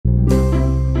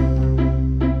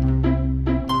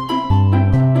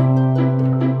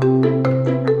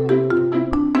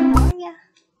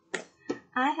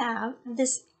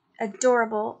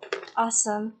adorable,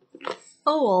 awesome,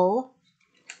 full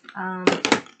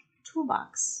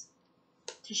toolbox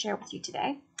to share with you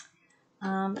today.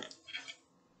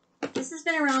 This has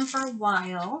been around for a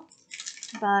while,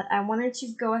 but I wanted to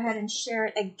go ahead and share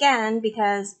it again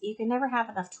because you can never have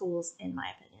enough tools, in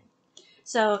my opinion.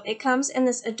 So it comes in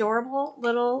this adorable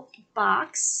little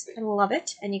box. I love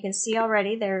it. And you can see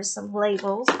already there's some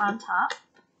labels on top.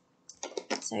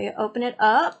 So you open it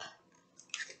up,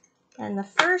 and the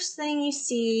first thing you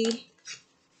see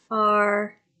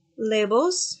are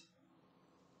labels.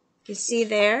 You see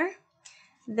there,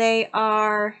 they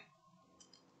are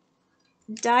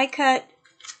die cut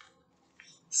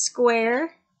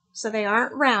square, so they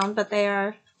aren't round, but they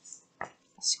are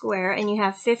square, and you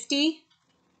have 50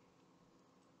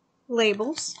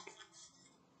 labels.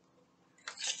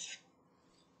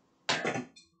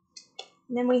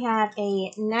 And then we have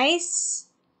a nice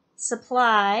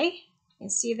supply. You can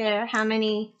see there how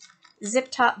many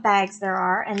zip top bags there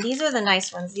are, and these are the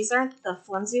nice ones. These aren't the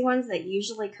flimsy ones that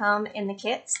usually come in the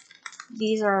kits.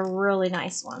 These are really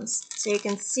nice ones. So you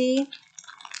can see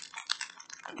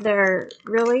they're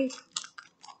really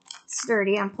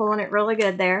sturdy. I'm pulling it really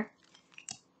good there.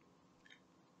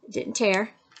 It didn't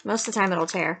tear. Most of the time it'll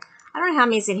tear. I don't know how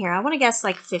many's in here. I want to guess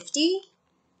like 50.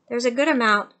 There's a good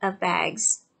amount of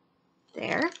bags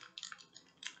there.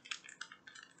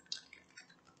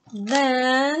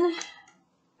 Then,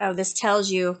 oh, this tells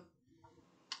you,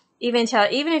 even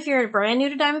if you're brand new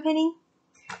to diamond painting.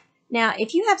 Now,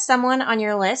 if you have someone on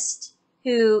your list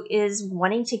who is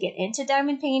wanting to get into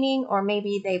diamond painting, or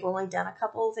maybe they've only done a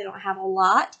couple, they don't have a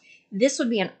lot, this would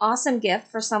be an awesome gift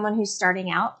for someone who's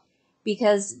starting out,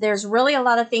 because there's really a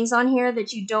lot of things on here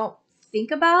that you don't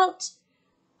think about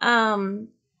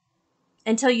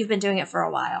until you've been doing it for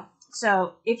a while.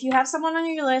 So if you have someone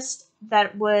on your list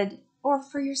that would, or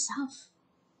for yourself,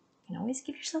 you can always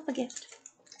give yourself a gift.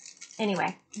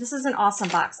 Anyway, this is an awesome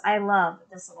box. I love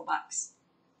this little box.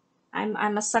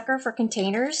 I'm a sucker for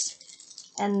containers,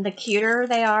 and the cuter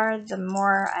they are, the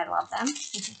more I love them.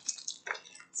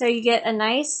 So you get a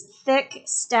nice thick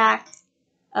stack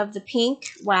of the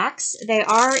pink wax. They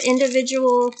are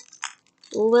individual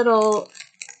little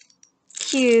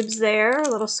cubes there,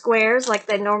 little squares like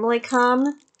they normally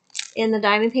come in the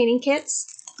diamond painting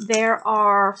kits. There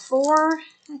are 4,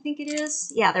 I think it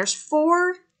is. Yeah, there's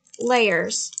 4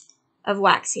 layers of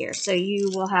wax here. So you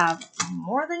will have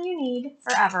more than you need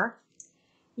forever.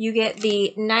 You get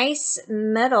the nice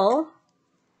metal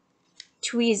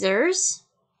tweezers.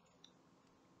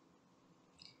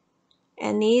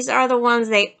 And these are the ones,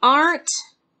 they aren't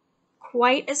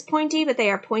quite as pointy, but they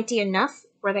are pointy enough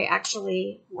where they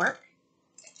actually work.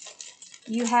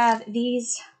 You have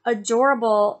these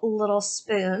adorable little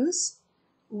spoons,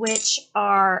 which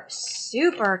are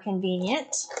super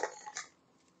convenient.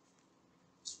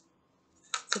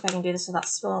 See if I can do this without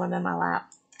spilling them in my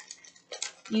lap.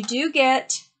 You do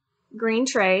get green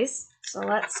trays. So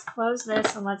let's close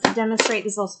this and let's demonstrate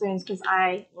these little spoons, because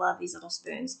I love these little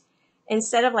spoons.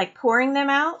 Instead of like pouring them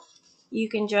out, you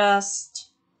can just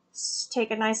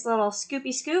take a nice little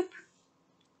scoopy scoop,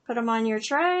 put them on your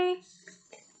tray.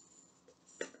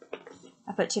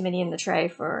 I put too many in the tray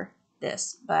for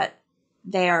this, but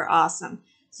they are awesome.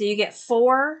 So you get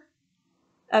 4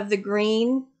 of the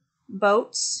green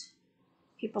boats,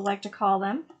 people like to call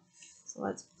them. So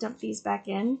let's dump these back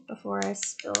in before I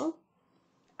spill.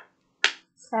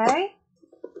 Okay.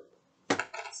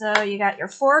 So you got your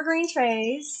 4 green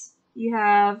trays. You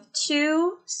have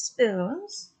 2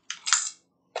 spoons.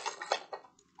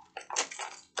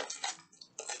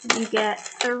 You get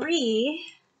 3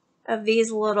 of these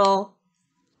little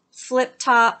flip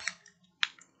top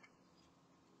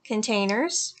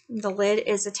containers. The lid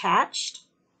is attached.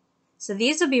 So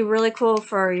these would be really cool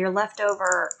for your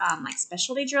leftover like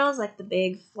specialty drills, like the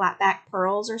big flat back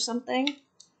pearls or something.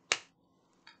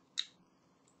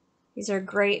 These are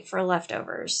great for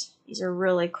leftovers. These are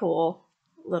really cool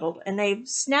little, and they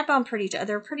snap on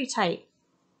they're pretty tight.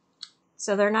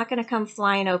 So they're not going to come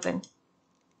flying open.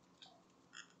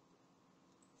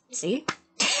 See?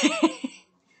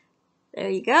 There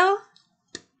you go.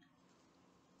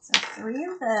 So 3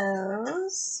 of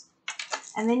those.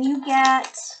 And then you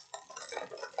get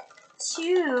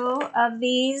 2 of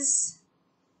these.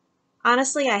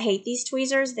 Honestly, I hate these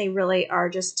tweezers. They really are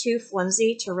just too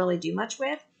flimsy to really do much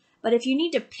with. But if you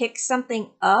need to pick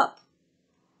something up,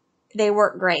 they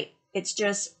work great. It's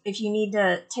just, if you need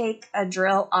to take a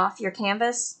drill off your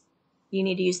canvas, you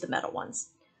need to use the metal ones.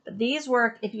 But these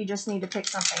work if you just need to pick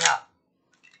something up.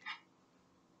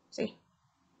 See?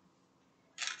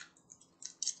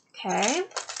 Okay.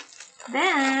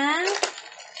 Then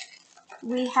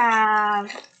we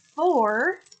have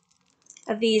 4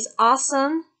 of these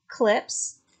awesome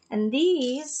clips, and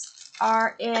these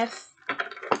are if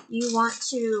you want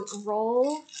to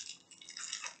roll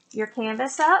your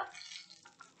canvas up.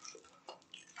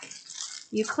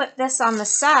 You clip this on the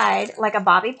side like a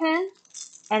bobby pin,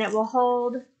 and it will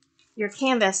hold your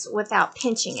canvas without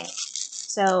pinching it.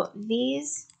 So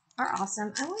these are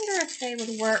awesome. I wonder if they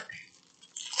would work.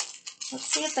 Let's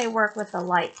see if they work with the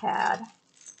light pad.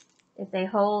 If they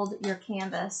hold your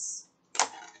canvas.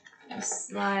 I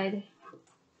slide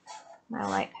my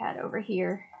light pad over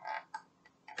here.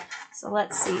 So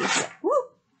let's see. Woo!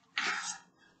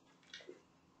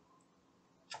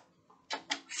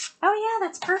 Oh yeah,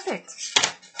 that's perfect.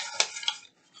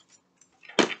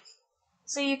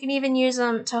 So you can even use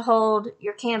them to hold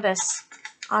your canvas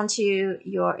onto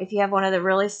your, if you have one of the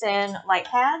really thin light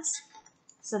pads.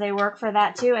 So they work for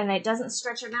that too, and it doesn't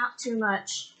stretch them out too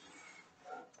much.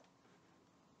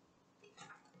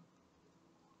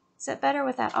 Is it better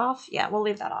with that off? Yeah, we'll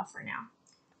leave that off for now.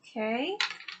 Okay,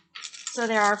 so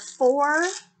there are 4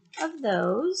 of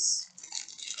those.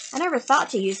 I never thought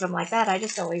to use them like that. I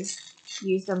just always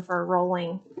use them for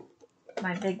rolling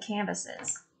my big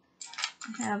canvases.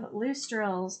 I have loose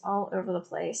drills all over the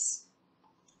place.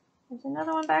 There's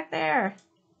another one back there.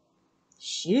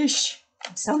 Sheesh,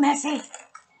 I'm so messy.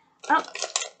 Oh,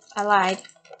 I lied.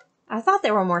 I thought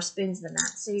there were more spoons than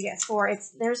that. So you get 4.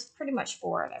 There's pretty much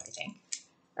 4 of everything.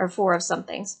 Or 4 of some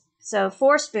things. So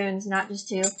 4 spoons, not just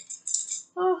 2.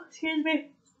 Oh, excuse me.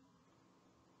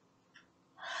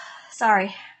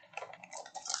 Sorry.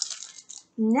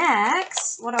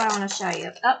 Next, what do I want to show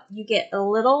you? Oh, you get a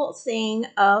little thing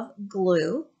of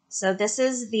glue. So this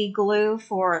is the glue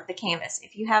for the canvas.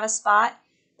 If you have a spot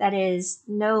that is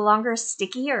no longer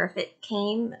sticky, or if it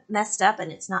came messed up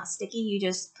and it's not sticky, you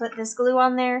just put this glue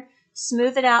on there,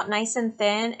 smooth it out nice and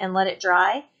thin, and let it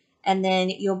dry. And then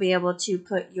you'll be able to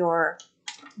put your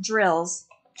drills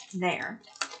there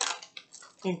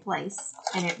in place,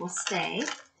 and it will stay.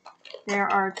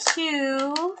 There are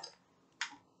 2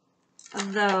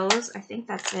 of those. I think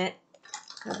that's it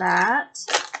for that.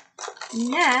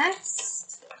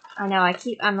 Next, I know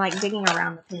I'm like digging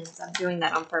around the pins. I'm doing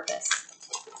that on purpose.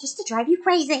 Just to drive you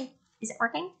crazy. Is it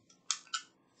working?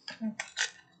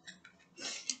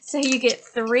 So you get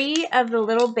 3 of the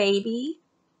little baby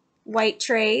white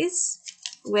trays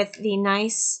with the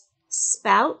nice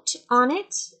spout on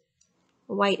it.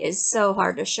 White is so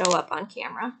hard to show up on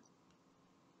camera.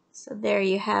 So there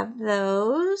you have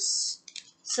those.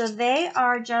 So they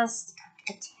are just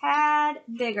a tad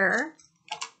bigger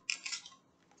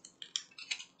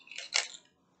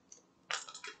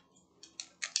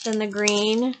than the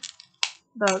green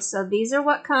bows. So these are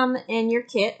what come in your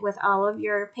kit with all of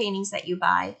your paintings that you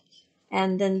buy.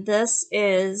 And then this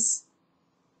is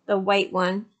the white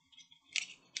one.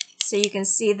 So you can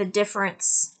see the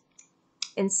difference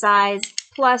in size.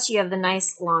 Plus you have the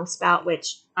nice long spout,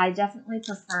 which I definitely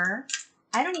prefer.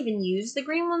 I don't even use the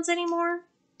green ones anymore.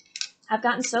 I've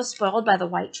gotten so spoiled by the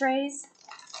white trays.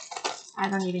 I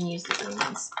don't even use the green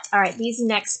ones. All right, these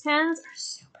next pens are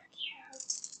super cute.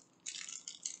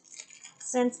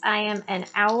 Since I am an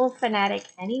owl fanatic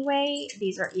anyway,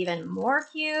 these are even more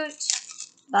cute.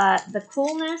 But the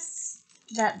coolness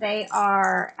that they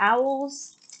are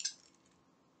owls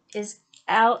is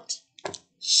outshined.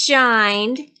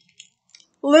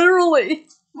 Literally.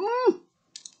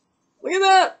 Look at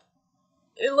that.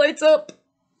 It lights up.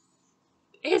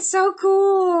 It's so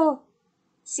cool.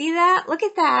 See that? Look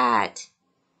at that.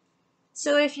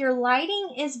 So if your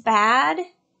lighting is bad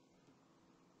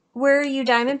where you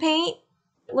diamond paint,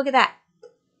 look at that.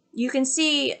 You can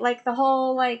see like the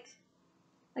whole like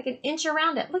an inch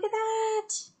around it. Look at that.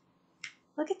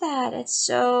 Look at that. It's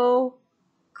so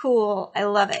cool. I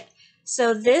love it.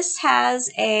 So this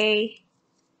has a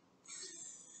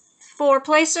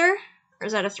 4-placer, or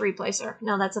is that a 3-placer?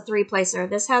 No, that's a 3-placer.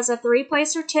 This has a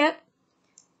 3-placer tip.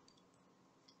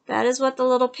 That is what the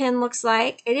little pin looks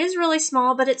like. It is really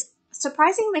small, but it's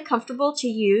surprisingly comfortable to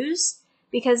use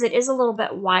because it is a little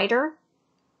bit wider.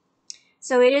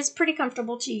 So it is pretty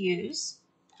comfortable to use.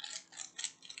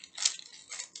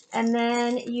 And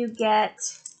then you get,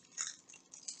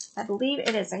 I believe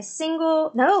it is a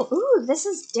single, no, ooh, this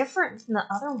is different than the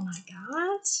other one I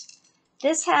got.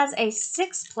 This has a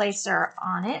 6-placer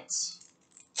on it.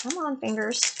 Come on,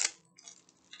 fingers.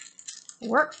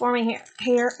 Work for me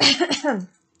here.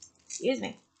 Excuse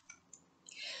me.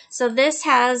 So this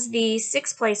has the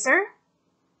 6-placer.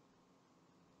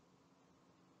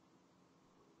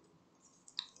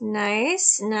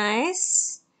 Nice,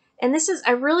 nice. And this is,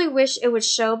 I really wish it would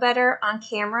show better on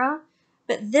camera,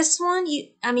 but this one, you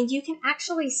can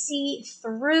actually see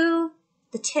through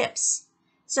the tips.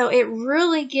 So it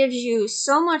really gives you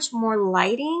so much more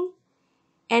lighting.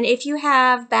 And if you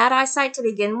have bad eyesight to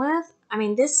begin with, I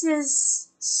mean, this is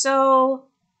so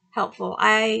helpful.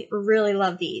 I really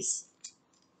love these.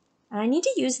 And I need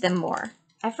to use them more.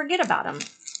 I forget about them.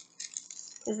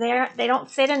 Because they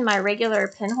don't fit in my regular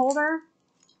pen holder.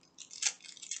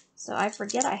 So I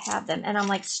forget I have them. And I'm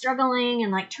like struggling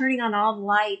and like turning on all the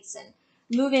lights and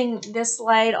moving this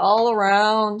light all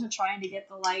around, trying to get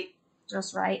the light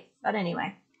just right. But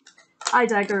anyway, I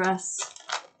digress.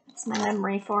 That's my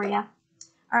memory for you.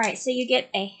 All right, so you get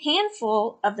a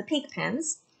handful of the pink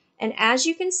pens. And as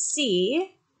you can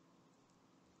see,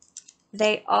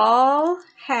 they all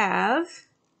have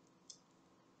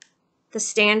the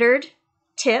standard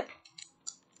tip,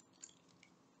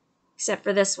 except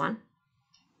for this one.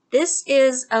 This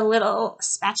is a little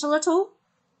spatula tool.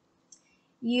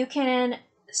 You can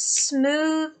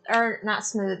smooth, or not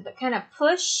smooth, but kind of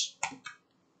push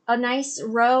a nice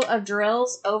row of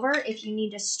drills over if you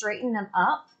need to straighten them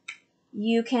up.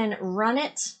 You can run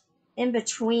it in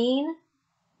between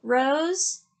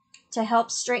rows to help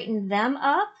straighten them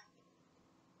up.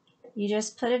 You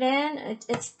just put it in.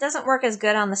 It doesn't work as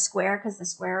good on the square because the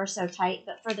square is so tight,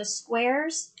 but for the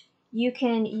squares, you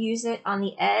can use it on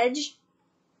the edge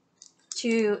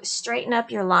to straighten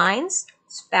up your lines.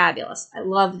 It's fabulous. I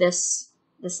love this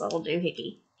little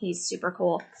doohickey. He's super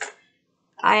cool.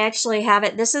 I actually have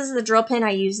it. This is the drill pen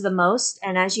I use the most,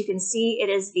 and as you can see, it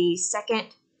is the second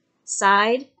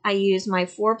side. I use my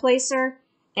 4-placer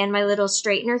and my little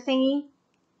straightener thingy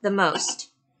the most.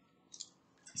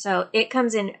 So it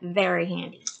comes in very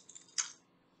handy.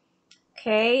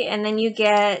 Okay, and then you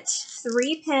get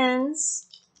 3 pens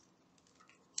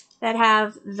that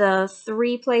have the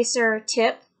 3-placer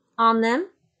tip on them,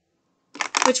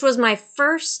 which was my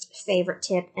first favorite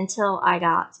tip until I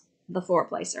got the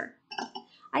 4-placer.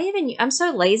 I'm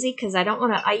so lazy because I don't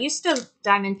want to, I used to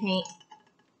diamond paint.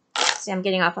 See, I'm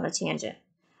getting off on a tangent.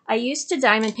 I used to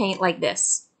diamond paint like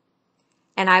this,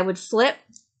 and I would flip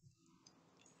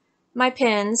my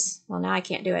pens. Well, now I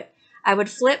can't do it. I would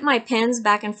flip my pens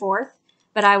back and forth,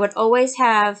 but I would always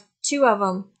have 2 of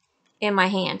them in my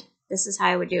hand. This is how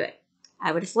I would do it.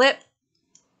 I would flip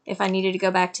if I needed to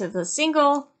go back to the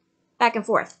single, back and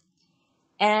forth.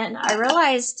 And I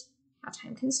realized how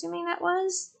time consuming that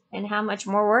was and how much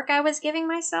more work I was giving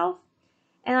myself.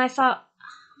 And I thought,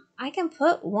 I can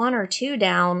put 1 or 2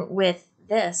 down with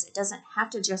this. It doesn't have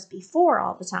to just be 4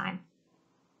 all the time.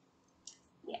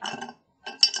 Yeah,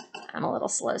 I'm a little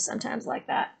slow sometimes like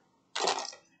that.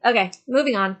 Okay,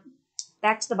 moving on.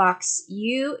 Back to the box.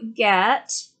 You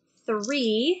get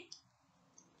 3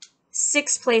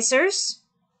 6-placers,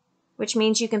 which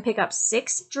means you can pick up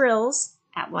 6 drills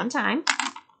at one time.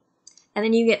 And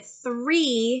then you get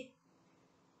 3,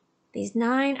 these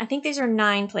 9, I think these are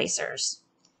 9-placers.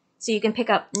 So you can pick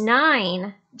up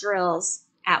 9 drills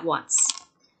at once.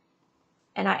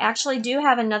 And I actually do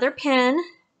have another pen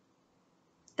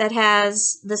that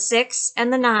has the 6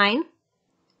 and the 9.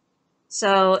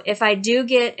 So if I do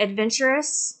get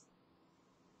adventurous,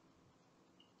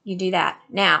 you do that.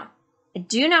 Now, I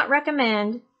do not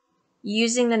recommend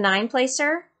using the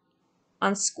 9-placer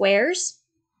on squares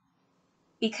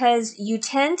because you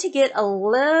tend to get a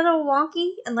little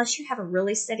wonky unless you have a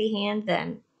really steady hand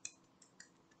then.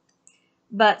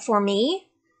 But for me,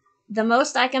 the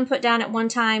most I can put down at one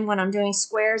time when I'm doing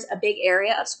squares, a big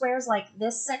area of squares like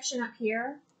this section up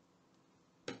here.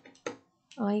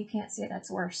 Oh, you can't see it.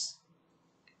 That's worse.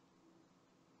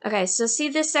 Okay, so see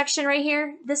this section right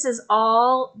here? This is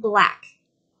all black.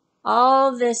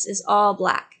 All this is all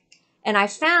black. And I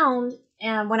found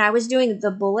when I was doing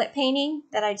the bullet painting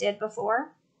that I did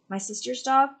before, my sister's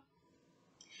dog,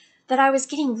 that I was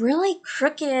getting really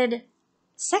crooked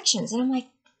sections. And I'm like,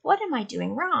 what am I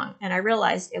doing wrong? And I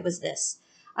realized it was this.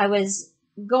 I was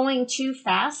going too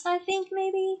fast, I think,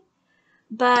 maybe.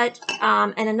 But,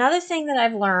 and another thing that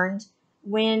I've learned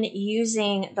when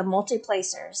using the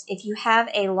multi-placers, if you have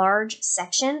a large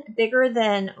section, bigger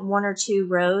than 1 or 2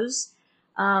 rows,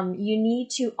 you need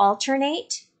to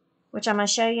alternate, which I'm going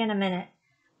to show you in a minute.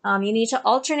 You need to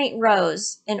alternate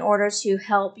rows in order to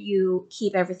help you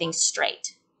keep everything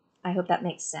straight. I hope that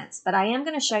makes sense. But I am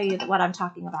going to show you what I'm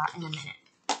talking about in a minute.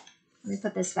 Let me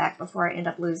put this back before I end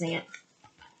up losing it.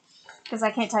 Because I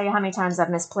can't tell you how many times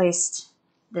I've misplaced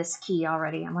this key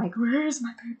already. I'm like, where's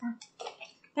my paper?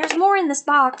 There's more in this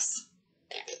box.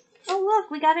 Oh, look,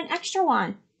 we got an extra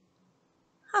one.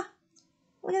 Huh.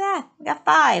 Look at that. We got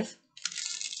 5.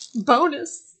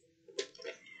 Bonus.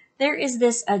 There is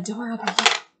this adorable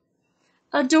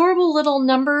little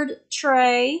numbered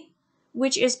tray,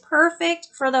 which is perfect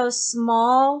for those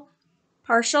small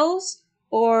partials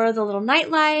or the little night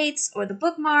lights or the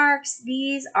bookmarks.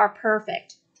 These are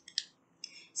perfect.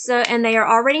 So, and they are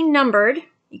already numbered.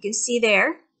 You can see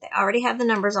there, they already have the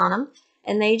numbers on them,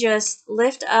 and they just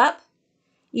lift up.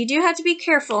 You do have to be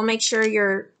careful, make sure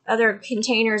your other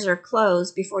containers are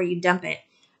closed before you dump it.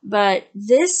 But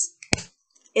this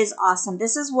is awesome.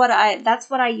 This is what that's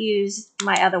what I use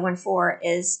my other one for,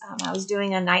 is I was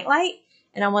doing a nightlight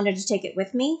and I wanted to take it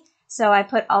with me. So I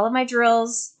put all of my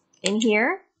drills in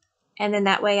here, and then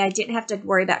that way I didn't have to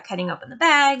worry about cutting open the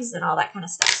bags and all that kind of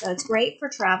stuff. So it's great for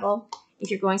travel if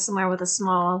you're going somewhere with a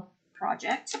small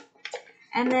project.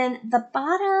 And then the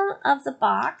bottom of the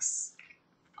box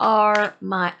are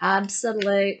my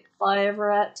absolute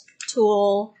favorite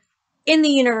tool in the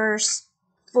universe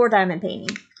for diamond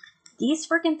painting. These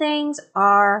freaking things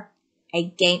are a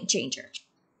game changer.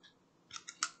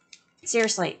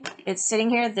 Seriously, it's sitting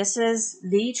here. This is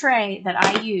the tray that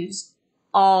I use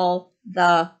all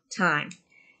the time.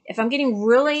 If I'm getting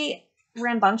really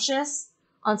rambunctious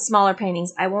on smaller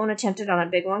paintings, I won't attempt it on a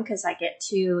big one because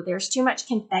there's too much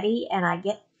confetti and I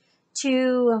get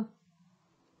too,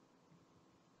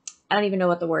 I don't even know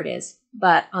what the word is.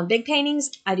 But on big paintings,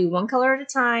 I do one color at a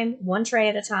time, one tray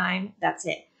at a time. That's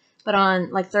it. But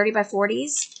on like 30 by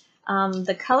 40s,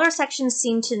 the color sections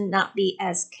seem to not be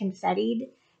as confettied.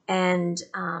 And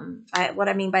what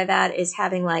I mean by that is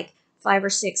having like 5 or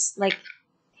 6, like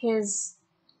his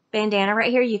bandana right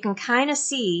here, you can kind of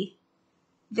see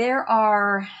there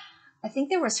are, I think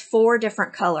there was 4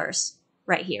 different colors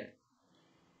right here.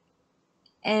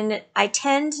 And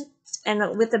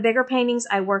and with the bigger paintings,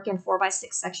 I work in 4 by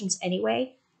 6 sections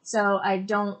anyway. So I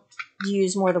don't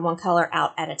use more than one color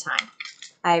out at a time.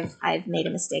 I've made a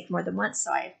mistake more than once,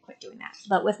 so I quit doing that.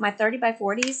 But with my 30 by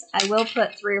 40s, I will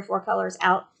put 3 or 4 colors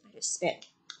out. I just spit.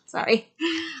 Sorry.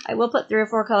 I will put 3 or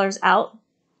 4 colors out.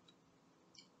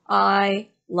 I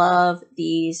love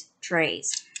these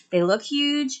trays. They look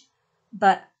huge,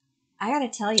 but I gotta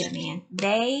tell you, man,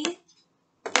 they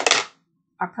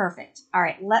are perfect. All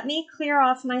right, let me clear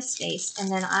off my space,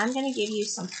 and then I'm gonna give you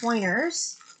some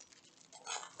pointers,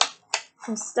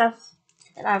 some stuff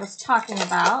that I was talking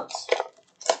about,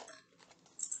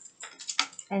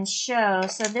 and show.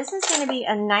 So this is going to be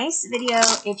a nice video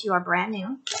if you are brand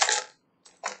new.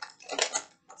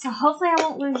 So hopefully I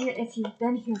won't lose you if you've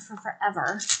been here for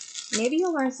forever. Maybe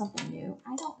you'll learn something new.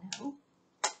 I don't know.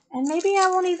 And maybe I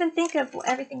won't even think of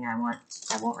everything I want.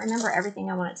 I won't remember everything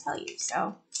I want to tell you.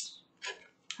 So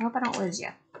I hope I don't lose you.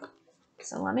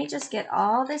 So let me just get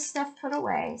all this stuff put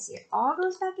away. See, it all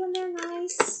goes back in there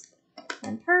nice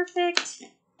and perfect.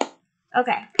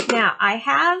 Okay, now I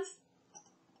have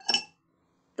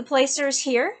the placers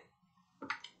here,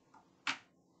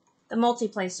 the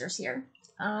multi-placers here.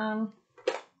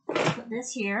 Put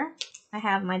this here. I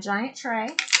have my giant tray.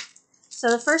 So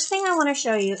the first thing I want to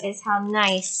show you is how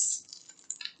nice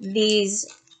these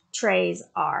trays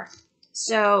are.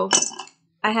 So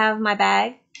I have my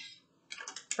bag,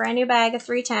 brand new bag of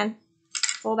 310,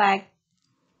 full bag.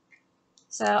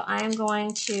 So I am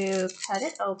going to cut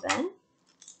it open,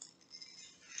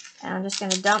 and I'm just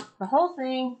going to dump the whole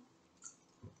thing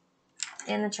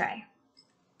in the tray.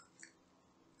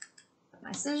 Put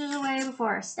my scissors away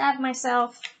before I stab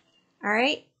myself. All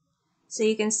right, so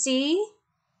you can see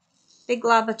big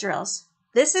glob of drills.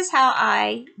 This is how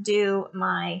I do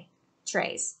my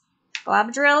trays. Glob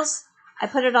of drills, I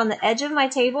put it on the edge of my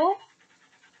table,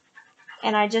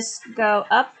 and I just go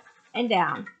up and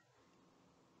down.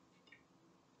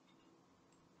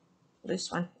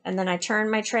 Loose one. And then I turn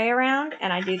my tray around,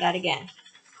 and I do that again.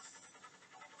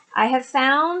 I have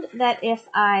found that if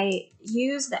I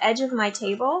use the edge of my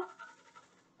table,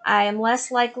 I am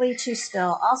less likely to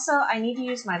spill. Also, I need to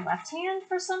use my left hand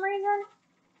for some reason,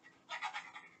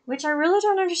 which I really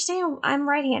don't understand. I'm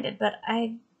right-handed, but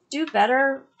I do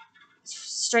better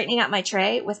straightening out my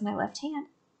tray with my left hand.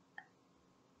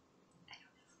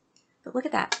 But look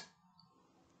at that.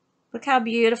 Look how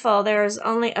beautiful. There's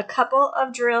only a couple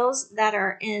of drills that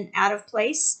are out of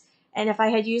place. And if I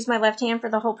had used my left hand for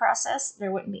the whole process,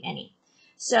 there wouldn't be any.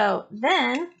 So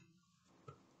then,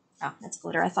 oh, that's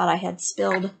glitter. I thought I had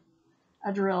spilled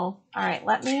a drill. All right,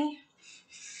 the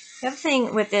other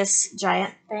thing with this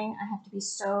giant thing, I have to be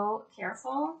so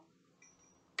careful.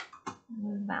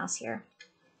 Move the mouse here.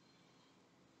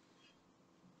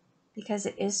 Because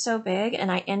it is so big,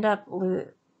 and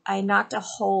I knocked a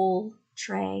whole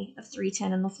tray of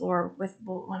 310 on the floor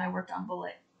when I worked on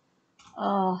Bullet.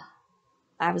 Oh,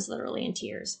 I was literally in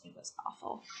tears. It was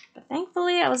awful. But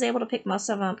thankfully, I was able to pick most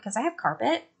of them because I have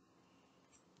carpet.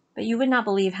 But you would not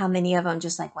believe how many of them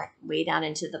just like went way down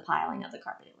into the piling of the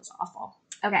carpet. It was awful.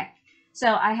 Okay,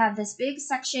 so I have this big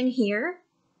section here.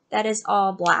 that is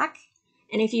all black.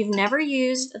 And if you've never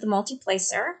used the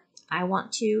multi-placer, I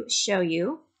want to show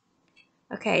you.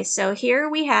 Okay, so here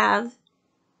we have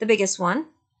the biggest one.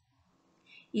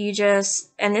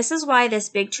 And this is why this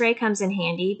big tray comes in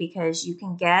handy, because you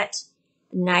can get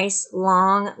a nice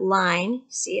long line.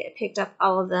 See, it picked up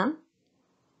all of them.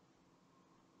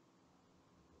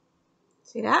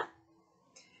 See that?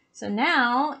 So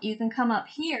now you can come up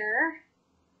here.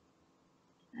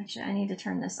 Actually, I need to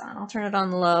turn this on. I'll turn it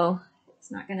on low.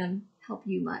 It's not going to help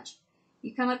you much.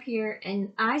 You come up here,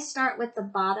 and I start with the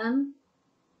bottom,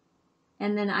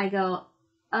 and then I go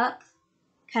up,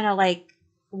 kind of like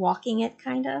walking it,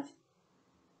 kind of.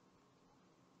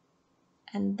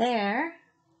 And there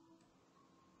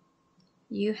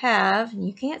you have, and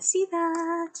you can't see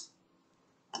that.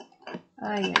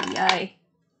 Ay, ay, ay.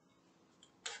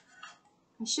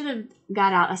 I should have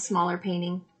got out a smaller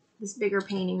painting. This bigger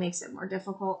painting makes it more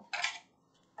difficult.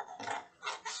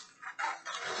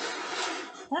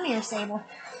 Come here, Sable.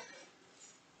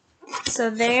 So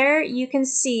there you can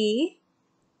see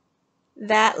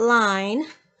that line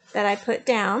that I put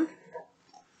down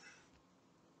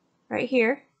right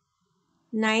here.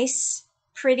 Nice,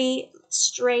 pretty,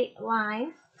 straight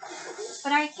line.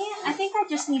 But I think I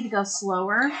just need to go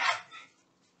slower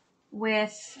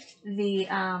with the,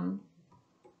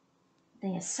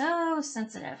 thing is so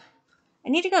sensitive. I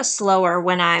need to go slower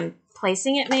when I'm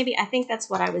placing it, maybe. I think that's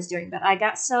what I was doing, but I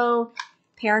got so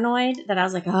paranoid that I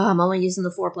was like, oh, I'm only using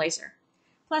the 4-placer.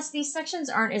 Plus, these sections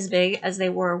aren't as big as they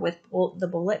were with the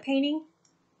bullet painting.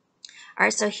 All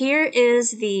right, so here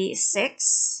is the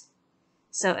 6.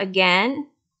 So again,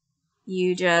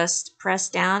 you just press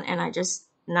down, and I just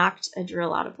knocked a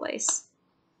drill out of place.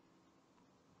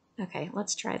 Okay,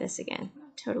 let's try this again.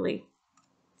 Totally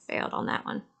failed on that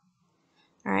one.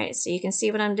 All right, so you can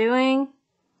see what I'm doing.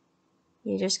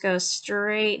 You just go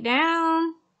straight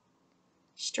down,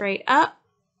 straight up.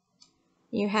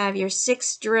 You have your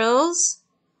 6 drills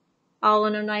all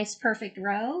in a nice perfect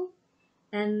row.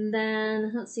 And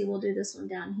then, let's see, we'll do this one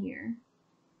down here.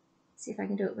 See if I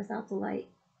can do it without the light.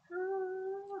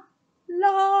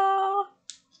 La!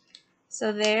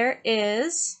 So there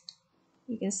is,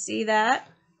 you can see that.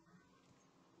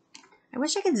 I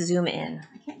wish I could zoom in.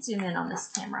 I can't zoom in on this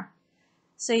camera.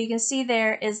 So you can see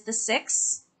there is the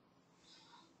 6.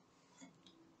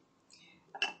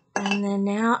 And then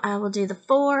now I will do the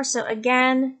 4. So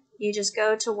again, you just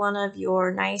go to one of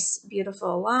your nice,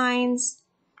 beautiful lines,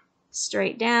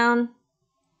 straight down,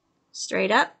 straight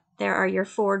up. There are your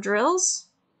 4 drills.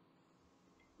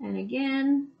 And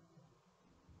again,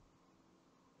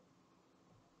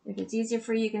 if it's easier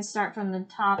for you, you can start from the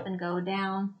top and go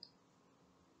down.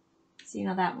 So you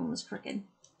know that one was crooked.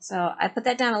 So I put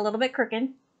that down a little bit crooked.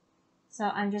 So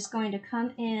I'm just going to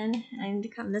come in. I need to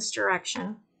come this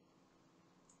direction.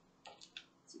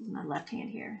 Let's use my left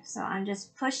hand here. So I'm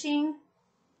just pushing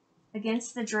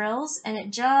against the drills, and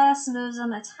it just moves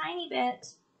them a tiny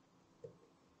bit.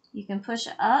 You can push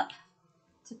it up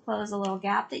to close a little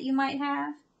gap that you might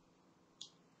have.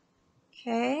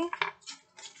 Okay.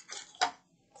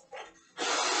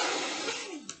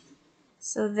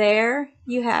 So there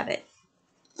you have it.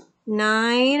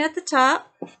 9 at the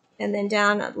top, and then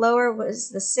down lower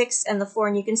was the 6 and the 4.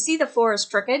 And you can see the 4 is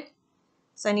crooked,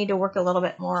 so I need to work a little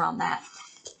bit more on that.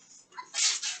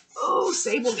 Oh,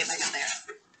 Sable, get back up there.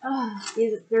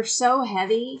 Oh, they're so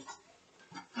heavy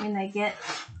when they get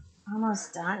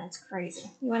almost done. It's crazy.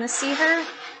 You want to see her?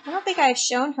 I don't think I've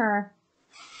shown her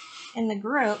in the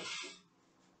group.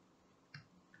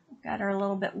 I've got her a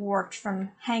little bit warped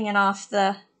from hanging off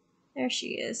the... There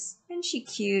she is. Isn't she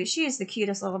cute? She is the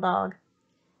cutest little dog.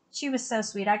 She was so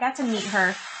sweet. I got to meet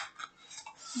her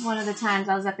one of the times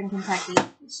I was up in Kentucky.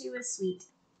 She was sweet.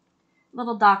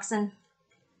 Little dachshund.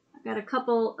 I've got a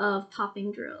couple of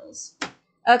popping drills.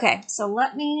 Okay, so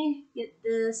let me get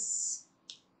this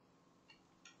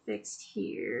fixed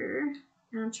here.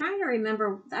 And I'm trying to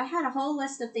remember. I had a whole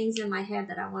list of things in my head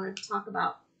that I wanted to talk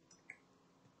about.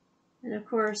 And of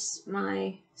course,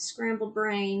 my scrambled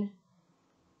brain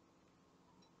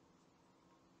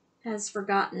has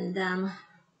forgotten them.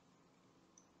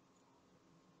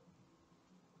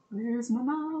 Where's my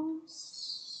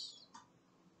mouse?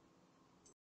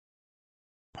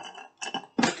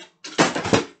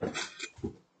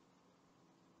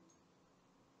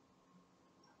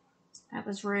 That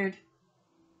was rude.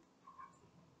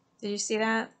 Did you see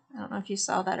that? I don't know if you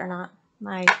saw that or not.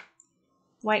 My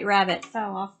white rabbit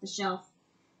fell off the shelf.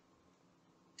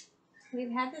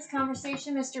 We've had this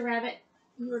conversation, Mr. Rabbit.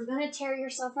 You were going to tear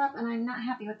yourself up, and I'm not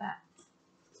happy with that.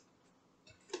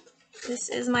 This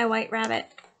is my white rabbit.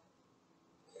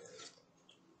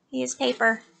 He is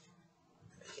paper.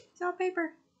 It's all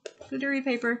paper. Glittery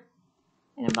paper.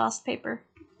 And embossed paper.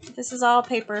 This is all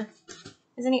paper.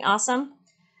 Isn't he awesome?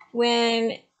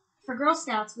 When, for Girl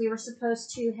Scouts, we were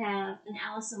supposed to have an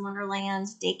Alice in Wonderland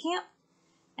day camp.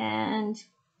 And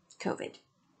COVID.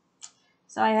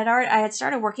 So I had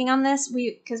started working on this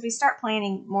because we start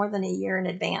planning more than a year in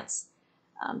advance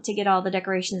to get all the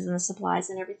decorations and the supplies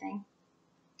and everything.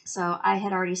 So I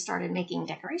had already started making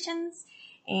decorations,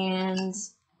 and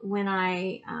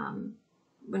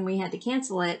when we had to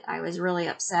cancel it, I was really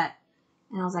upset,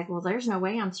 and I was like, well, there's no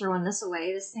way I'm throwing this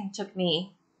away. This thing took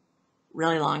me a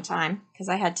really long time because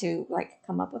I had to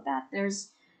come up with that. There's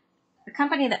a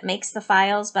company that makes the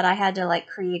files, but I had to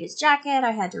create his jacket.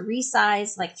 I had to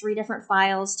resize 3 different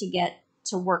files to get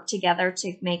to work together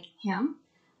to make him.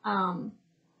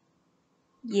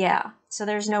 Yeah, so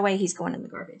there's no way he's going in the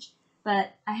garbage.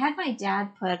 But I had my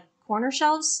dad put corner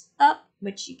shelves up,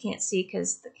 which you can't see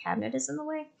because the cabinet is in the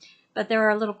way. But there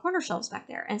are little corner shelves back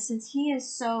there. And since he is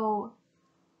so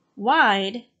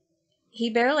wide, he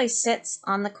barely sits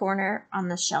on the corner on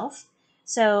the shelf.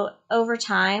 So over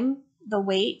time, the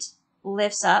weight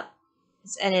lifts up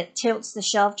and it tilts the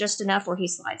shelf just enough where he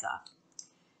slides off.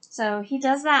 So he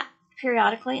does that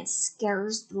periodically and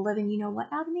scares the living you-know-what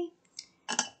out of me.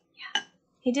 Yeah.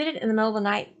 He did it in the middle of the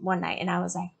night one night, and I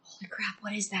was like, holy crap,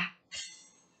 what is that?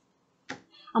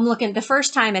 I'm looking, the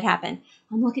first time it happened,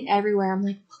 I'm looking everywhere. I'm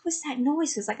like, what was that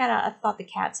noise? Because I thought the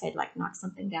cats had knocked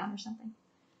something down or something.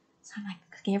 So I'm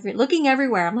looking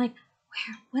everywhere. I'm like,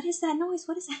 what is that noise?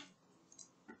 What is that?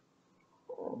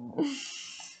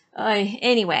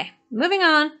 Anyway, moving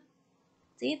on.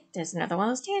 See, there's another one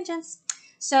of those tangents.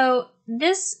 So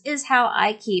this is how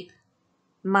I keep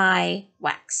my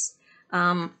wax.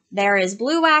 There is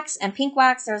blue wax and pink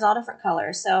wax. There's all different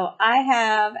colors. So I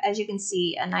have, as you can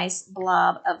see, a nice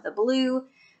blob of the blue,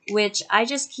 which I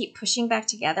just keep pushing back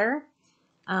together.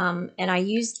 And I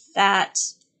used that.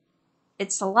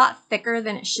 It's a lot thicker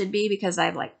than it should be because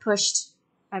I've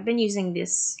been using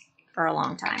this for a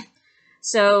long time.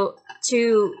 So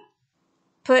to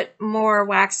put more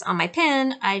wax on my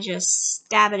pen, I just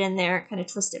stab it in there, kind of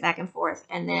twist it back and forth,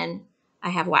 and then I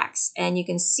have wax. And you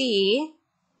can see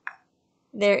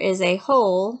there is a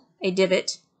hole, a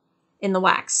divot in the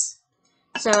wax.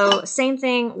 So same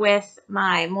thing with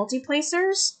my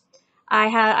multi-placers.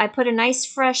 I put a nice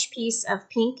fresh piece of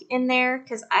pink in there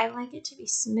because I like it to be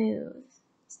smooth.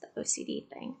 It's the OCD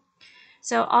thing.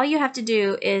 So all you have to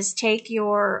do is take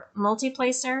your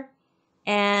multi-placer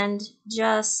and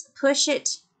just push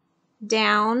it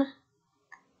down.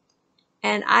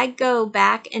 And I go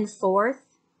back and forth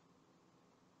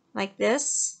like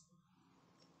this.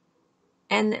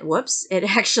 And whoops, it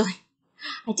actually,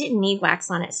 I didn't need wax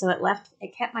on it, so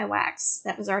it kept my wax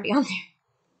that was already on there.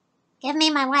 Give me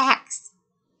my wax.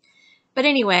 But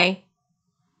anyway,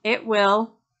 it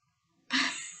will.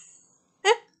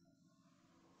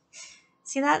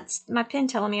 See, that's my pen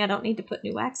telling me I don't need to put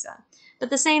new wax on. But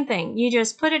the same thing, you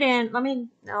just put it in.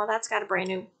 No, that's got a brand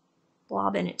new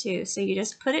blob in it too. So you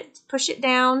just push it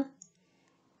down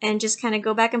and just kind of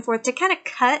go back and forth to kind of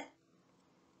cut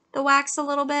the wax a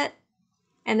little bit.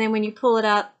 And then when you pull it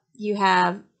up, you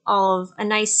have a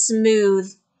nice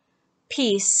smooth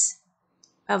piece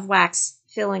of wax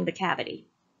filling the cavity.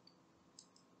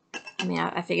 I mean,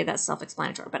 I figured that's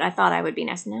self-explanatory, but I thought I would be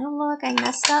nice. Now look, I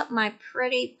messed up my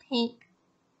pretty pink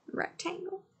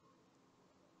rectangle.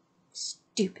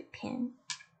 Stupid pen.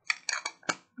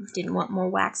 Didn't want more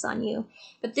wax on you.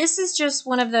 But this is just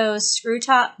one of those screw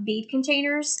top bead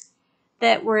containers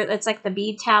it's like the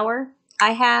bead tower.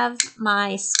 I have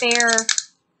my spare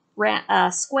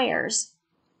squares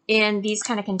in these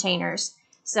kind of containers.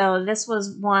 So this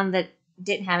was one that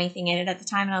didn't have anything in it at the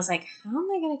time, and I was like, how am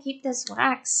I going to keep this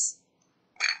wax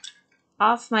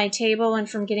off my table and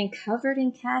from getting covered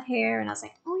in cat hair? And I was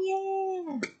like, oh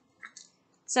yeah.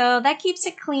 So that keeps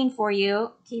it clean for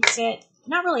you. Keeps it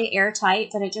not really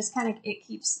airtight, but it just it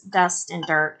keeps dust and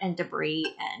dirt and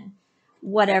debris and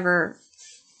whatever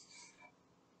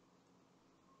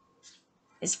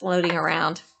is floating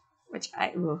around, which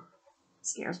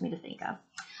scares me to think of.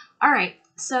 All right,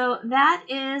 so that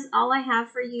is all I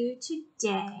have for you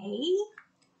today.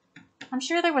 I'm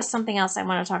sure there was something else I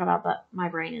want to talk about, but my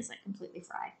brain is completely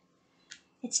fried.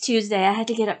 It's Tuesday. I had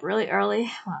to get up really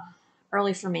early. Well,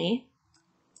 early for me.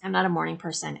 I'm not a morning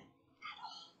person at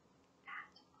all.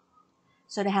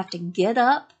 So to have to get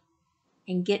up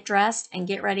and get dressed and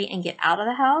get ready and get out of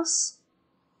the house,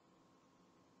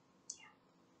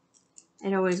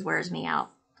 it always wears me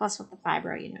out. Plus with the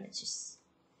fibro, it's just...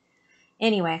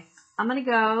 Anyway, I'm going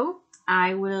to go.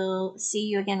 I will see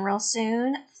you again real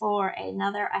soon for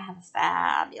another. I have a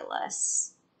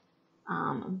fabulous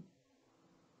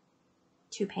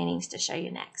 2 paintings to show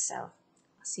you next. So I'll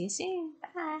see you soon.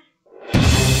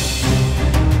 Bye.